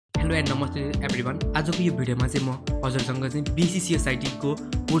Hello and नमस्ते everyone. आजको यो भिडियोमा चाहिँ म हजुरसँग चाहिँ BSc CSIT को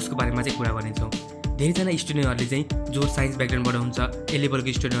कोर्सको बारेमा चाहिँ कुरा गर्नेछु। धेरैजना स्टुडेन्टहरूले चाहिँ जो साइन्स ब्याकग्राउन्डबाट हुन्छ, ए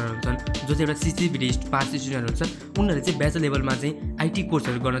लेभलको स्टुडेन्टहरू हुन्छन्, जो चाहिँ एउटा CCBD पास स्टुडेन्टहरू हुन्छन्, उनीहरूले चाहिँ ब्याचलर लेभलमा चाहिँ आइटी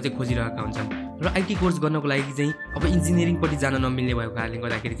कोर्सहरू गर्न चाहिँ खोजिरहेका हुन्छन्। र आइटी कोर्स गर्नको लागि चाहिँ अब इन्जिनियरिङपट्टि जान नमिल्ने भएको कारणले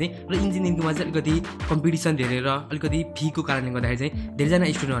गर्दाखेरि चाहिँ र इन्जिनियरिङमा चाहिँ अलिकति कम्पिटिसन धेरै र अलिकति फीको कारणले गर्दाखेरि चाहिँ धेरैजना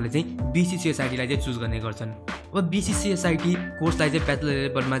स्टुडेन्टहरूले चाहिँ BSc CSIT लाई चाहिँ चुज गर्ने गर्छन्। अब BSc CSIT कोर्सलाई चाहिँ ब्याचलर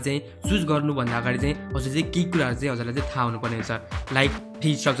लेभलमा चाहिँ चुज गर्नुभन्दा अगाडि चाहिँ हजुर चाहिँ केही कुराहरू चाहिँ हजुरलाई चाहिँ थाहा हुनुपर्ने हुन्छ, लाइक फी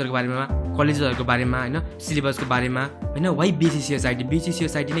स्ट्रक्चरको बारेमा, कलेजहरूको बारेमा, होइन, सिलेबसको बारेमा, होइन, वाइ BSc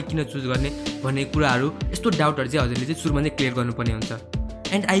CSIT नै किन चुज गर्ने भन्ने कुराहरू, यस्तो डाउटहरू चाहिँ हजुरले चाहिँ सुरुमा चाहिँ क्लियर गर्नुपर्ने हुन्छ।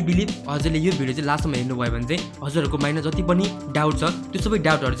 एन्ड आई बिलिभ हजुरले यो भिडियो चाहिँ लास्टमा हेर्नुभयो भने चाहिँ हजुरहरूको माइन्डमा जति पनि डाउट छ त्यो सबै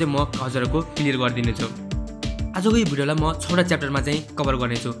डाउटहरू चाहिँ म हजुरहरूको क्लियर गरिदिनेछु। आजको यो भिडियोलाई म 6वटा च्याप्टरमा चाहिँ कभर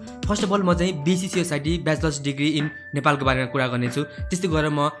गर्नेछु। फर्स्ट अफ अल म चाहिँ BSc CSIT bachelors degree in नेपालको बारेमा कुरा गर्नेछु। त्यस्तै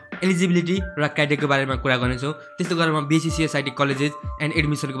गरेर म एलिजिबिलिटी र क्राइटेरियाको बारेमा कुरा गर्नेछु। त्यस्तै गरेर म BSc CSIT कलेजेस एन्ड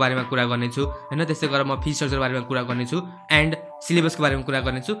एडमिसनको बारेमा कुरा गर्नेछु, होइन। त्यस्तै गरेर म फी स्ट्रक्चरको बारेमा कुरा गर्नेछु एन्ड सिलेबसको बारेमा कुरा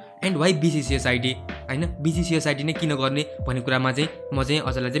गर्नेछु एन्ड वाइ BSc CSIT, होइन, BSc CSIT नै किन गर्ने भन्ने कुरामा चाहिँ म चाहिँ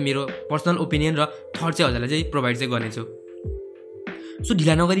हजुरलाई चाहिँ मेरो पर्सनल ओपिनियन र थट चाहिँ हजुरलाई चाहिँ प्रोभाइड चाहिँ गर्नेछु। सो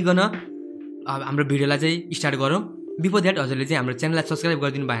ढिला नगरिकन हाम्रो भिडियोलाई चाहिँ स्टार्ट गरौँ। बिफोर द्याट हजुरले चाहिँ हाम्रो च्यानललाई सब्सक्राइब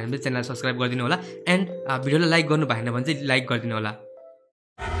गरिदिनु भएन भने चाहिँ च्यानललाई सब्सक्राइब गरिदिनु होला एन्ड भिडियोलाई लाइक गर्नु भएन भने चाहिँ लाइक गरिदिनु होला।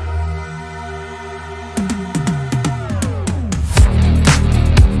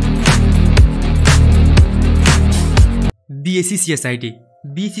 BSc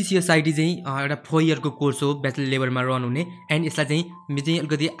CSIT चाहिँ एउटा 4 इयरको कोर्स हो, ब्याचलर लेभलमा रन हुने। एन्ड यसलाई चाहिँ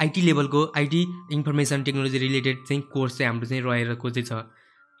अलिकति आइटी लेभलको आइटी इन्फर्मेसन टेक्नोलोजी रिलेटेड चाहिँ कोर्स चाहिँ हाम्रो चाहिँ रहेको चाहिँ छ।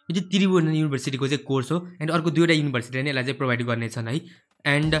 यो चाहिँ त्रिभुवन युनिभर्सिटीको चाहिँ कोर्स हो एन्ड अर्को 2वटा युनिभर्सिटीले नै यसलाई चाहिँ प्रोभाइड गर्नेछन्, है।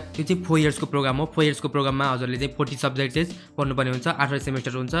 एन्ड यो चाहिँ 4 इयर्सको प्रोग्राम हो। 4 इयर्सको प्रोग्राममा हजुरले चाहिँ 40 सब्जेक्ट चाहिँ पढ्नुपर्ने हुन्छ। 8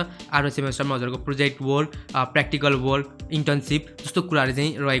 सेमेस्टर हुन्छ। 8 सेमेस्टरमा हजुरको project work, practical work, internship जस्तो कुराहरू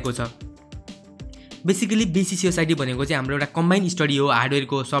चाहिँ रहेको छ। बेसिकली BSc CSIT भनेको चाहिँ हाम्रो एउटा कम्बाइन्ड स्टडी हो,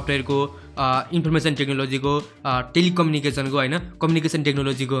 हार्डवेयरको, सफ्टवेयरको, इन्फर्मेसन टेक्नोलोजीको, टेलिकम्युनिकेसनको, होइन, कम्युनिकेसन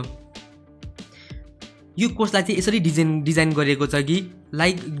टेक्नोलोजीको। यो कोर्सलाई चाहिँ यसरी डिजाइन गरिएको छ कि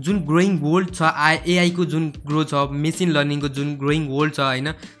लाइक जुन ग्रोइङ वर्ल्ड छ, एआईको जुन ग्रो छ, मेसिन लर्निङको जुन ग्रोइङ वर्ल्ड छ,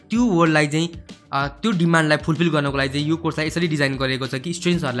 होइन, त्यो वर्ल्डलाई चाहिँ त्यो डिमान्डलाई फुलफिल गर्नको लागि चाहिँ यो कोर्सलाई यसरी डिजाइन गरिएको छ कि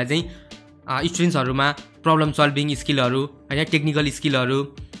स्टुडेन्ट्सहरूमा प्रब्लम सल्भिङ स्किलहरू, होइन, टेक्निकल स्किलहरू,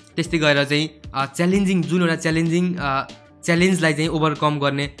 त्यस्तै गरेर चाहिँ च्यालेन्जिङ जुन एउटा च्यालेन्जलाई चाहिँ ओभरकम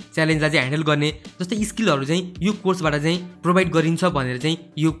गर्ने, च्यालेन्जलाई चाहिँ ह्यान्डल गर्ने जस्तै स्किलहरू चाहिँ यो कोर्सबाट चाहिँ प्रोभाइड गरिन्छ भनेर चाहिँ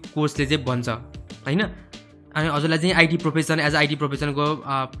यो कोर्सले चाहिँ भन्छ, होइन। अनि हजुरलाई चाहिँ आइटी प्रोफेसन एज आइटी प्रोफेसनको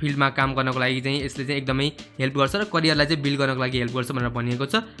फिल्डमा काम गर्नको लागि चाहिँ यसले चाहिँ एकदमै हेल्प गर्छ र करियरलाई चाहिँ बिल्ड गर्नको लागि हेल्प गर्छ भनेर भनिएको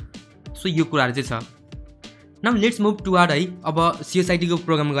छ। सो यो कुराहरू चाहिँ छ। नाउ लेट्स मुभ टुवर्ड, है। अब CSIT को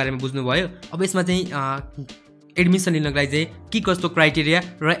प्रोग्रामको बारेमा बुझ्नुभयो। अब यसमा चाहिँ एडमिसन लिनको लागि चाहिँ के कस्तो क्राइटेरिया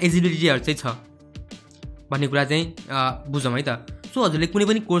र एलिजिबिलिटीहरू चाहिँ छ भन्ने कुरा चाहिँ बुझौँ, है त। सो हजुरले कुनै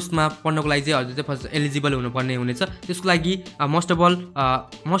पनि कोर्समा पढ्नको लागि चाहिँ हजुर चाहिँ फर्स्ट एलिजिबल हुनुपर्ने हुनेछ। त्यसको लागि मोस्ट अफ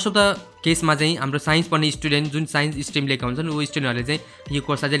द केसमा चाहिँ हाम्रो साइन्स पढ्ने स्टुडेन्ट, जुन साइन्स स्ट्रिम लिएका हुन्छन्, वो स्टुडेन्टहरूले चाहिँ यो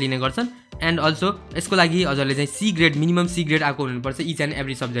कोर्सलाई चाहिँ लिने गर्छन्। एन्ड अल्सो यसको लागि हजुरले चाहिँ C grade, minimum C grade आएको हुनुपर्छ इच एन्ड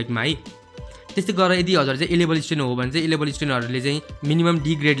एभ्री सब्जेक्टमा, है। त्यस्तै गरेर यदि हजुर चाहिँ ए लेभल स्टुडेन्ट हो भने चाहिँ ए लेभल स्टुडेन्टहरूले चाहिँ मिनिमम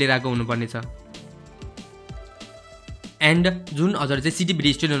D ग्रेड लिएर आएको हुनुपर्ने छ। एन्ड जुन हजुर चाहिँ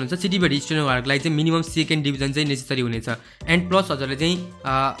CTBD स्टुडेन्ट हुनुहुन्छ, CTBD स्टुडेन्टहरूको लागि चाहिँ मिनिमम 2nd डिभिजन चाहिँ नेसेसरी हुनेछ। एन्ड प्लस हजुरले चाहिँ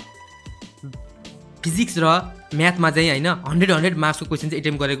फिजिक्स र म्याथमा चाहिँ, होइन, 100 मार्क्सको क्वेसन चाहिँ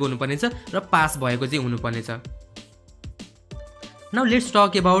एटेम्प गरेको हुनुपर्ने छ र पास भएको चाहिँ हुनुपर्ने छ। Now let's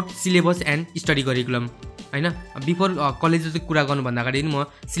talk about syllabus and study curriculum, होइन। बिफोर कलेज चाहिँ कुरा गर्नुभन्दा अगाडि म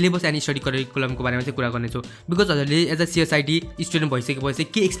सिलेबस एन्ड स्टडी करिकुलमको बारेमा चाहिँ कुरा गर्नेछु। बिकज हजुरले एज अ CSIT स्टुडेन्ट भइसकेपछि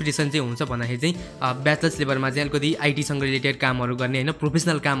के एक्सपेक्टेसन चाहिँ हुन्छ भन्दाखेरि चाहिँ ब्याचलर्स लेभलमा चाहिँ अलिकति आइटीसँग रिलेटेड कामहरू गर्ने, होइन,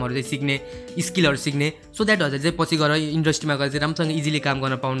 प्रोफेसनल कामहरू चाहिँ सिक्ने, स्किलहरू सिक्ने, सो द्याट हजुर चाहिँ पछि गएर इन्डस्ट्रीमा गएर चाहिँ राम्रोसँग इजिली काम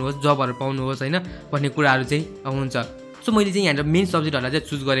गर्न पाउनुहोस्, जबहरू पाउनुहोस्, होइन, भन्ने कुराहरू चाहिँ हुन्छ। सो मैले चाहिँ यहाँनिर मेन सब्जेक्टहरूलाई चाहिँ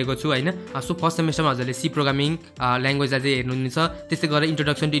चुज गरेको छु, होइन। सो फर्स्ट सेमेस्टरमा हजुरले C प्रोग्रामिङ ल्याङ्ग्वेजलाई चाहिँ हेर्नुहुनेछ। त्यस्तै गरेर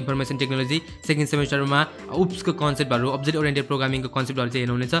introduction to information technology. Second सेमेस्टरमा UPSको कन्सेप्टहरू, object oriented प्रोग्रामिङको कन्सेप्टहरू चाहिँ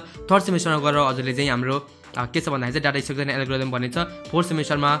हेर्नुहुनेछ। थर्ड सेमेस्टरमा गएर हजुरले चाहिँ हाम्रो के छ भन्दाखेरि चाहिँ डाटा स्ट्रक्चर एन्ड एल्गोरिदम भन्ने छ। Fourth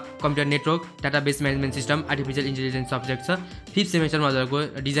सेमेस्टरमा computer network, database management system, artificial intelligence subject छ। फिफ्थ सेमेस्टरमा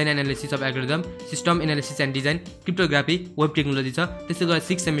हजुरको design analysis of algorithm, system analysis and design, cryptography, web technology छ। त्यस्तै गरेर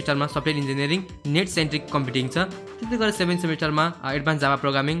 6th सेमेस्टरमा software engineering, net centric computing छ। त्यस्तै गरेर 7th सेमेस्टरमा advance Java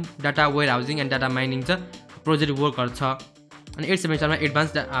programming, data where housing and data mining छ, project वर्कहरू छ। अनि 8th सेमेस्टरमा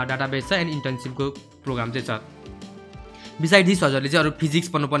एडभान्स डाटाबेस छ एन्ड इन्टर्नसिपको प्रोग्राम चाहिँ छ। बिसाइड दिस हजुरले चाहिँ अरू फिजिक्स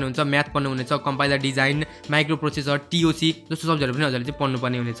पढ्नुपर्ने हुन्छ, math पढ्नुहुनेछ, compiler design, micro processor, टिओसी जस्तो सब्जेक्टहरू पनि हजुरले चाहिँ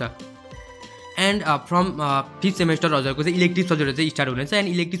पढ्नुपर्ने हुनेछ। एन्ड फ्रम 5th सेमेस्टर हजुरको चाहिँ इलेक्टिभ सब्जेक्टहरू चाहिँ स्टार्ट हुनेछ एन्ड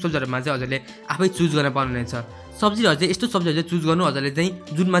इलेक्टिभ सब्जेक्टहरूमा चाहिँ हजुरले आफै चुज गर्न पाउनुहुनेछ। सब्जेक्टहरू चाहिँ यस्तो सब्जेक्ट चाहिँ चुज गर्नु हजुरले चाहिँ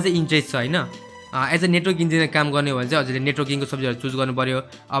जुनमा चाहिँ इन्ट्रेस्ट छ होइन। एज अ नेटवर्क इन्जिनियर काम गर्ने हो भने चाहिँ हजुरले नेटवर्किङको सब्जेक्टहरू चुज गर्नु पऱ्यो।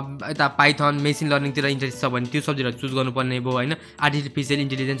 अब यता पाइथन मेसिन लर्निङतिर इन्ट्रेस्ट छ भने त्यो सब्जेक्टहरू चुज गर्नुपर्ने भयो होइन। आर्टिफिसियल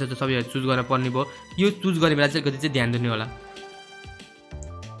इन्टेलिजेन्स जस्तो सब्जेक्टहरू चुज गर्न पर्ने भयो। यो चुज गर्ने बेला चाहिँ कति चाहिँ ध्यान दिनु होला।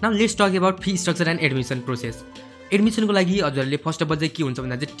 Now let's talk about fee structure and admission process. एडमिसनको लागि हजुरले फर्स्ट अफ अल चाहिँ के हुन्छ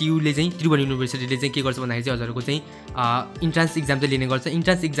भन्दा चाहिँ ट्युले चाहिँ त्रिभुवन युनिभर्सिटीले चाहिँ के गर्छ भन्दाखेरि चाहिँ हजुरको चाहिँ इन्ट्रान्स इक्जाम चाहिँ लिने गर्छ।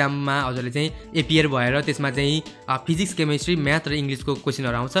 इन्ट्रान्स इक्जाममा हजुरले चाहिँ एपियर भएर त्यसमा चाहिँ फिजिक्स केमिस्ट्री म्याथ र इङ्ग्लिसको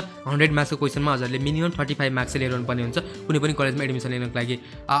क्वेसनहरू आउँछ। 100 मार्क्सको क्वेसनमा हजुरले मिनिमम 35 मार्क्स चाहिँ लिएर पर्ने हुन्छ कुनै पनि कलेजमा एडमिसन लिनको लागि।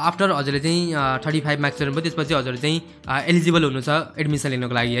 आफ्टर हजुरले चाहिँ 35 मार्क्स लिनु भयो त्यसपछि हजुर चाहिँ एलिजिबल हुनु छ एडमिसन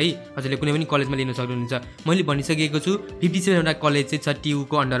लिनको लागि है। हजुरले कुनै पनि कलेजमा लिन सक्नुहुन्छ। मैले भनिसकेको छु 57वटा कलेज चाहिँ छ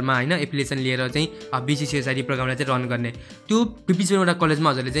ट्युको अन्डरमा होइन एफिलिएसन लिएर चाहिँ BSc CSIT प्रोग्रामलाई रन गर्ने। त्यो 57वटा कलेजमा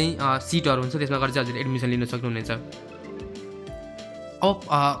हजुरले चाहिँ सिटहरू हुन्छ त्यसमा गरेर चाहिँ हजुरले एडमिसन लिन सक्नुहुनेछ।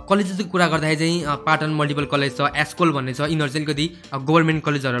 अब कलेजेसको कुरा गर्दाखेरि चाहिँ पाटन मल्टिपल कलेज छ, एस्कोल भन्ने छ, यिनीहरू चाहिँ अलिकति गभर्मेन्ट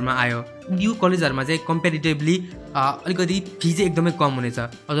कलेजहरूमा आयो। यो कलेजहरूमा चाहिँ कम्पेरिटिभली अलिकति फी चाहिँ एकदमै कम हुनेछ।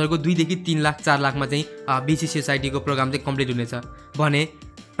 हजुरको 2 देखि 3 लाख 4 लाखमा चाहिँ BSc CSIT को प्रोग्राम चाहिँ कम्प्लिट हुनेछ भने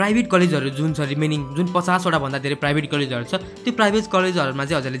प्राइभेट कलेजहरू जुन छ रिमेनिङ जुन 50वटा भन्दा धेरै प्राइभेट कलेजहरू छ त्यो प्राइभेट कलेजहरूमा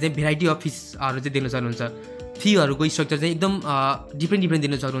चाहिँ हजुरले चाहिँ भेराइटी अफ फिसहरू चाहिँ दिन सक्नुहुन्छ। फीहरूको स्ट्रक्चर चाहिँ एकदम डिफ्रेन्ट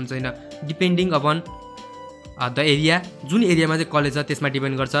दिन सक्नुहुन्छ होइन। डिपेन्डिङ अपन द एरिया जुन एरियामा चाहिँ कलेज छ त्यसमा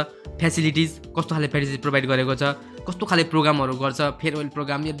डिपेन्ड गर्छ। फेसिलिटिज कस्तो खाले फेसिलिटिज प्रोभाइड गरेको छ, कस्तो खाले प्रोग्रामहरू गर्छ, फेयरवेल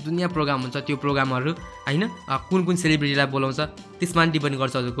प्रोग्राम या दुनियाँ प्रोग्राम हुन्छ त्यो प्रोग्रामहरू होइन। कुन सेलिब्रिटीलाई बोलाउँछ त्यसमा पनि डिपेन्ड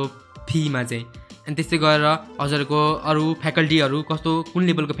गर्छ हजुरको फीमा चाहिँ। अनि त्यस्तै गरेर हजुरको अरू फ्याकल्टीहरू कस्तो कुन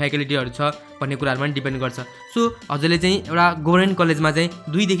लेभलको फ्याकल्टीहरू छ भन्ने कुराहरूमा पनि डिपेन्ड गर्छ। सो हजुरले चाहिँ एउटा गभर्मेन्ट कलेजमा चाहिँ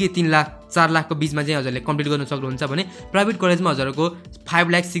 2 देखि 3 लाख 4 लाखको बिचमा चाहिँ हजुरले कम्प्लिट गर्न सक्नुहुन्छ भने प्राइभेट कलेजमा हजुरको 5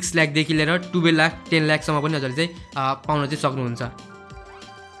 लाख 6 लाखदेखि लिएर 12 लाख 10 लाखसम्म पनि हजुरले चाहिँ पाउन चाहिँ सक्नुहुन्छ।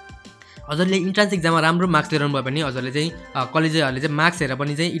 हजुरले इन्ट्रान्स इक्जाममा राम्रो मार्क्स लिएर भयो भने हजुरले चाहिँ कलेजहरूले चाहिँ मार्क्स हेरेर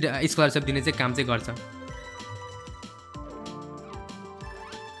पनि चाहिँ स्कलरसिप दिने चाहिँ काम चाहिँ गर्छ।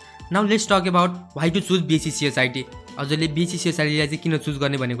 Now let's talk about why to choose BSc CSIT। हजुरले BSc CSIT लाई चाहिँ किन चुज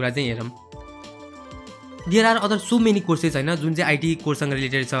गर्ने भन्ने कुरा चाहिँ हेरौँ। There are other so many courses होइन जुन चाहिँ IT कोर्ससँग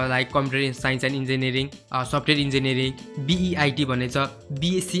रिलेटेड छ like computer science and engineering, software engineering, BEIT भन्ने छ,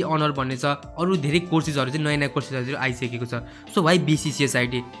 BSc अनर भन्ने छ, अरू धेरै कोर्सेसहरू चाहिँ नयाँ नयाँ कोर्सेसहरू आइसकेको छ। So why BSc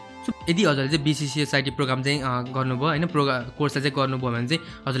CSIT। So यदि हजुरले चाहिँ BSc CSIT प्रोग्राम चाहिँ गर्नुभयो होइन कोर्सलाई चाहिँ गर्नुभयो भने चाहिँ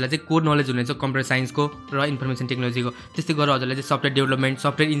हजुरलाई चाहिँ कोर नलेज हुनेछ कम्प्युटर साइन्सको र इन्फर्मेसन टेक्नोलोजीको। त्यस्तै गरेर हजुरलाई चाहिँ सफ्टवेयर डेभलपमेन्ट,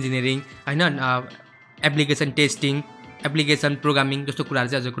 सफ्टवेयर इन्जिनियरिङ होइन, एप्लिकेसन टेस्टिङ, एप्लिकेसन प्रोग्रामिङ जस्तो कुराहरू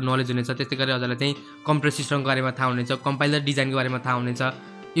चाहिँ हजुरको नलेज हुनेछ। त्यस्तै गरेर हजुरलाई चाहिँ कम्प्युटर सिस्टमको बारेमा थाहा हुनेछ, कम्पाइलर डिजाइनको बारेमा थाहा हुनेछ,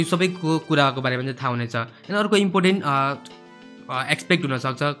 यो सबैको कुराको बारेमा चाहिँ थाहा हुनेछ। अनि अर्को इम्पोर्टेन्ट एक्सपेक्ट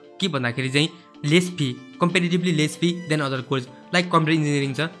हुनसक्छ के भन्दाखेरि चाहिँ lace fee, comparatively lace fee then other course like computer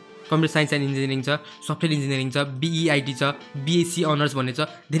engineering छ, कम्प्युटर साइन्स एन्ड इन्जिनियरिङ छ, सफ्टवेयर इन्जिनियरिङ छ, BEIT छ, BSc अनर्स भन्ने छ,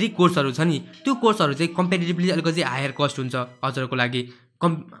 धेरै कोर्सहरू छ नि। त्यो कोर्सहरू चाहिँ कम्पेरिटिभली अलिकति हायर कस्ट हुन्छ हजुरको लागि।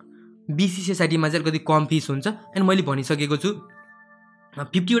 BSc CSIT मा चाहिँ अलिकति कम फिस हुन्छ। एन्ड मैले भनिसकेको छु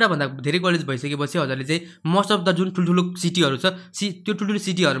 50वटा भन्दा धेरै कलेज भइसकेपछि हजुरले चाहिँ मोस्ट अफ द जुन ठुल्ठुलो सिटीहरू छ त्यो ठुल्ठुलो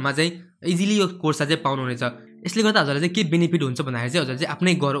सिटीहरूमा चाहिँ इजिली यो कोर्सलाई चाहिँ पाउनुहुनेछ। यसले गर्दा हजुरलाई चाहिँ के बेनिफिट हुन्छ भन्दाखेरि चाहिँ हजुर चाहिँ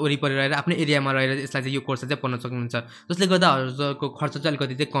आफ्नै घर वरिपरि रहेर आफ्नै एरियामा रहेर यसलाई चाहिँ यो कोर्स चाहिँ पढ्न सक्नुहुन्छ। जसले गर्दा हजुरको खर्च चाहिँ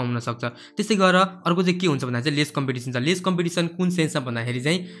अलिकति चाहिँ कम हुन सक्छ। त्यस्तै गरेर अर्को चाहिँ के हुन्छ भन्दा चाहिँ लेस कम्पिटिसन छ। लेस कम्पिटिसन कुन सेन्समा भन्दाखेरि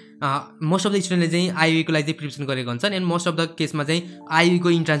चाहिँ मोस्ट अफ द स्टुडेन्टले चाहिँ आइयुको लागि चाहिँ प्रिपरेसन गरेको हुन्छन् एन्ड मोस्ट अफ द केसमा चाहिँ आइयुको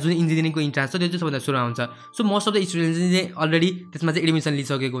इन्ट्रान्स जुन इन्जिनियरिङको इन्ट्रान्स छ त्यो चाहिँ सबभन्दा सुरु हुन्छ। So most of the student चाहिँ अलरेडी त्यसमा चाहिँ एडमिसन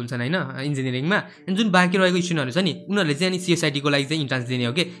लिइसकेको हुन्छन् होइन इन्जिनियरिङमा। एन्ड जुन बाँकी रहेको स्टुडेन्टहरू छ नि उनीहरूले चाहिँ अनि CSIT को लागि चाहिँ इन्ट्रान्स दिने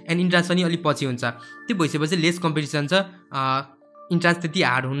हो कि एन्ड इन्ट्रान्स पनि अलिक पछि हुन्छ। त्यो भइसकेपछि लेस कम्पिटिसन छ। इन्ट्रान्स त्यति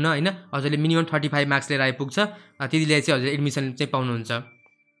हार्ड हुन्न होइन, हजुरले मिनिमम 35 मार्क्स लिएर आइपुग्छ त्यतिले चाहिँ हजुर एडमिसन चाहिँ पाउनुहुन्छ।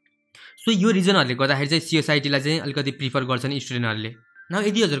 सो यो रिजनहरूले गर्दाखेरि चाहिँ CSIT लाई चाहिँ अलिकति प्रिफर गर्छन् स्टुडेन्टहरूले। न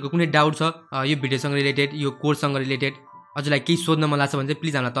यदि हजुरको कुनै डाउट छ यो भिडियोसँग रिलेटेड यो कोर्ससँग रिलेटेड हजुरलाई केही सोध्न मन लाग्छ भने चाहिँ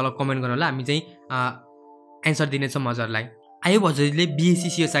प्लिज हामीलाई तल कमेन्ट गर्नु होला, हामी चाहिँ एन्सर दिनेछौँ हजुरलाई। आई होप हजुरले BSc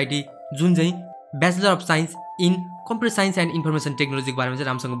CSIT जुन चाहिँ bachelor of science in computer science and information टेक्नोलोजीको बारेमा चाहिँ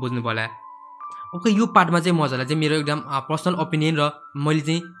राम्रोसँग बुझ्नु होला। ओके, यो पार्टमा चाहिँ म हजुरलाई चाहिँ मेरो एकदम पर्सनल ओपिनियन र मैले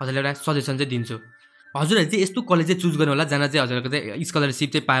चाहिँ हजुरलाई एउटा सजेसन चाहिँ दिन्छु। हजुरहरूले चाहिँ यस्तो कलेज चाहिँ चुज गर्नु होला जहाँ चाहिँ हजुरको चाहिँ स्कलरसिप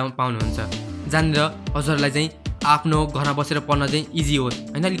चाहिँ पाउनुहुन्छ, जहाँनिर हजुरलाई चाहिँ आफ्नो घरमा बसेर पढ्न चाहिँ इजी होस्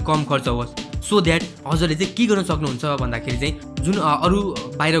होइन, अलिक कम खर्च होस्। सो द्याट हजुरले चाहिँ के गर्न सक्नुहुन्छ भन्दाखेरि चाहिँ जुन अरू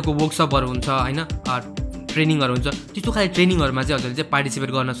बाहिरको वर्कसपहरू हुन्छ होइन ट्रेनिङहरू हुन्छ त्यस्तो खाले ट्रेनिङहरूमा चाहिँ हजुरले चाहिँ पार्टिसिपेट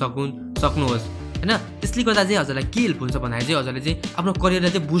गर्न सक्नुहोस्। हैन। त्यसले गर्दा चाहिँ हजुरलाई के हेल्प हुन्छ भन्दाखेरि चाहिँ हजुरले चाहिँ आफ्नो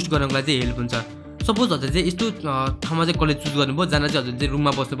करियरलाई चाहिँ बुस्ट गर्नको लागि चाहिँ हेल्प हुन्छ। सपोज हजुर चाहिँ यस्तो ठाउँमा चाहिँ कलेज चुज गर्नुभयो जहाँ चाहिँ हजुर चाहिँ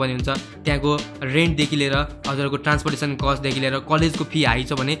रुममा बस्नुपर्ने हुन्छ, त्यहाँको रेन्टदेखि लिएर हजुरको ट्रान्सपोर्टेसन कस्टदेखि लिएर कलेजको फी हाई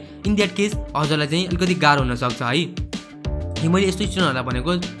छ भने इन द्याट केस हजुरलाई चाहिँ अलिकति गाह्रो हुनसक्छ है। मैले यस्तो स्टुडेन्टहरूलाई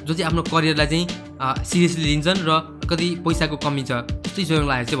भनेको जो चाहिँ आफ्नो करियरलाई चाहिँ सिरियसली लिन्छन् र कति पैसाको कमी छ त्यस्तो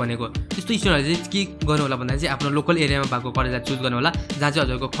स्टुडेन्टलाई चाहिँ भनेको। त्यस्तो स्टुडेन्टहरूले चाहिँ के गर्नु होला भन्दा चाहिँ आफ्नो लोकल एरियामा भएको कलेजलाई चुज गर्नु होला जहाँ चाहिँ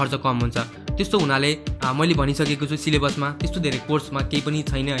हजुरको खर्च कम हुन्छ। त्यस्तो हुनाले मैले भनिसकेको छु सिलेबसमा त्यस्तो धेरै कोर्समा केही पनि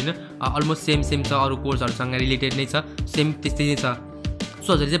छैन हैन, अलमोस्ट सेम छ, अरू कोर्सहरूसँग रिलेटेड नै छ, सेम त्यस्तै नै छ।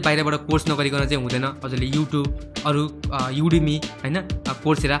 सो हजुरले चाहिँ बाहिरबाट कोर्स नगरिकन चाहिँ हुँदैन। हजुरले युट्युब, अरू युडेमी हैन,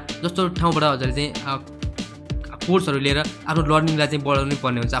 कोर्सेरा जस्तो ठाउँबाट हजुरले चाहिँ कोर्सहरू लिएर आफ्नो लर्निङलाई चाहिँ बढाउनै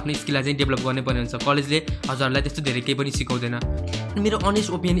पर्ने हुन्छ, आफ्नो स्किललाई चाहिँ डेभलप गर्नै पर्ने हुन्छ। कलेजले हजुरहरूलाई त्यस्तो धेरै केही पनि सिकाउँदैन। मेरो अनेस्ट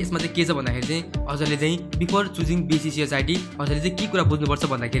ओपिनियन यसमा चाहिँ के छ भन्दाखेरि चाहिँ हजुरले चाहिँ बिफोर चुजिङ BSc CSIT हजुरले चाहिँ के कुरा बुझ्नुपर्छ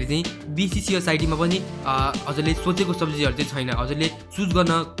भन्दाखेरि चाहिँ BSc CSIT मा पनि हजुरले सोचेको सब्जेक्टहरू चाहिँ छैन। हजुरले चुज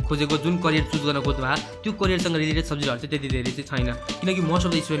गर्न खोजेको जुन करियर चुज गर्न खोज्नु भएको त्यो करियरसँग रिलेटेड सब्जेक्टहरू चाहिँ त्यति धेरै चाहिँ छैन, किनकि most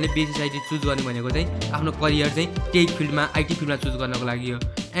of the स्टुडेन्टले BSc CSIT choose गर्ने भनेको चाहिँ आफ्नो करियर चाहिँ टेक फिल्डमा, IT फिल्डमा चुज गर्नको लागि हो।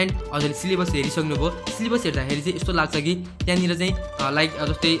 एन्ड हजुरले सिलेबस हेरिसक्नुभयो, सिलेबस हेर्दाखेरि चाहिँ यस्तो लाग्छ कि त्यहाँनिर चाहिँ लाइक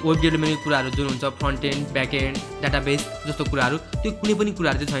जस्तै वेब डेभलपमेन्टको कुराहरू जुन हुन्छ, front and, back and, database जस्तो कुराहरू, त्यो कुनै पनि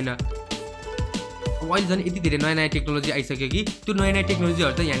कुराहरू चाहिँ छैन। अहिले झन् यति धेरै नयाँ नयाँ टेक्नोलोजी आइसक्यो कि त्यो नयाँ नयाँ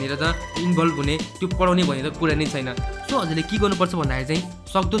टेक्नोलोजीहरू त यहाँनिर त इन्भल्भ हुने, त्यो पढाउने भन्ने त कुरा नै छैन। सो हजुरले के गर्नुपर्छ भन्दाखेरि चाहिँ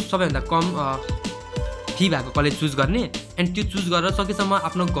सक्दो सबैभन्दा कम फी भएको कलेज चुज गर्ने एन्ड त्यो चुज गरेर सकेसम्म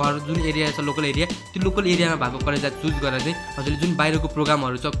आफ्नो घर जुन एरिया छ, लोकल एरिया, त्यो लोकल एरियामा भएको कलेजलाई चुज गरेर चाहिँ हजुरले जुन बाहिरको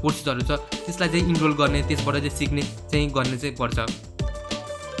प्रोग्रामहरू छ, कोर्सेसहरू छ, त्यसलाई चाहिँ इनरोल गर्ने, त्यसबाट चाहिँ सिक्ने चाहिँ गर्ने चाहिँ पर्छ।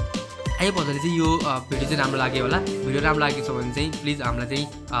 आई होप हजुरले चाहिँ यो भिडियो चाहिँ राम्रो लाग्यो होला। भिडियो राम्रो लागेको छ भने चाहिँ प्लिज हामीलाई चाहिँ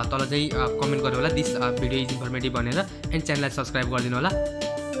तल चाहिँ कमेन्ट गर्नु होला दिस भिडियो इज इन्फर्मेटिभ भनेर, एन्ड च्यानललाई सब्सक्राइब गरिदिनु होला।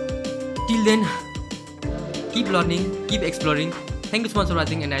 Till then keep learning, keep exploring. Thank you so much for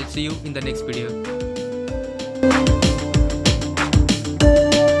watching and I'll see you in the next video.